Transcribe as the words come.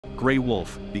Gray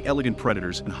wolf, the elegant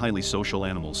predators and highly social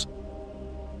animals.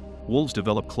 Wolves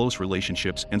develop close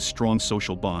relationships and strong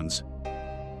social bonds.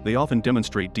 They often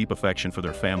demonstrate deep affection for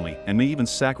their family and may even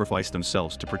sacrifice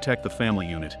themselves to protect the family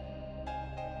unit.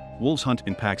 Wolves hunt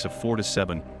in packs of 4 to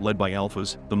 7, led by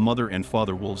alphas, the mother and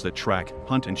father wolves that track,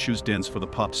 hunt and choose dens for the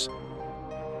pups.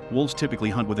 Wolves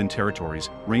typically hunt within territories,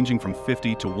 ranging from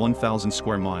 50 to 1,000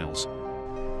 square miles.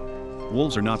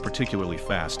 Wolves are not particularly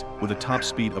fast, with a top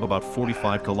speed of about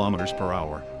 45 kilometers per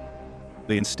hour.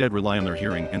 They instead rely on their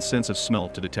hearing and sense of smell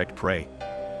to detect prey.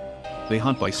 They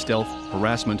hunt by stealth,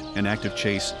 harassment, and active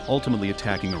chase, ultimately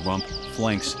attacking the rump,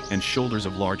 flanks, and shoulders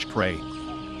of large prey.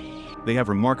 They have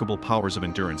remarkable powers of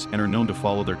endurance and are known to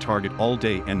follow their target all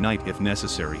day and night if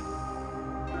necessary.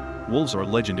 Wolves are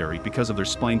legendary because of their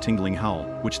spine-tingling howl,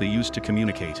 which they use to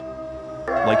communicate.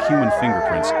 Like human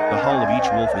fingerprints, the howl of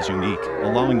each wolf is unique,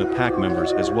 allowing the pack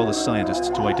members as well as scientists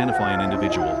to identify an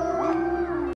individual.